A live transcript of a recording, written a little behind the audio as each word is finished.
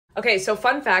Okay, so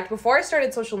fun fact, before I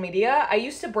started social media, I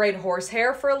used to braid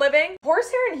horsehair for a living.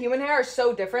 Horsehair and human hair are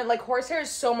so different. Like, horsehair is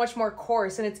so much more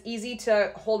coarse and it's easy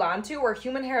to hold on to, where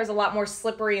human hair is a lot more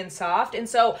slippery and soft. And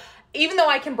so even though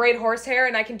I can braid horsehair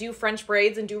and I can do French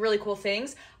braids and do really cool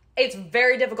things, it's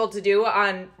very difficult to do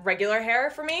on regular hair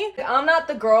for me. I'm not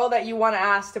the girl that you want to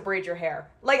ask to braid your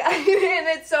hair. Like, and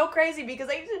it's so crazy because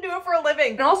I used to do it for a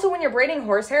living. And also when you're braiding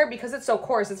horsehair, because it's so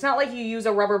coarse, it's not like you use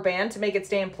a rubber band to make it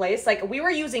stay in place. Like, we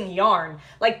were using yarn,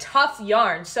 like tough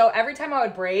yarn. So every time I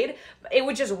would braid, it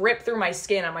would just rip through my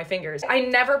skin on my fingers. I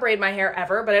never braid my hair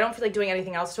ever, but I don't feel like doing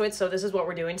anything else to it. So this is what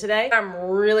we're doing today. I'm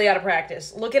really out of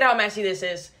practice. Look at how messy this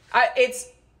is. It's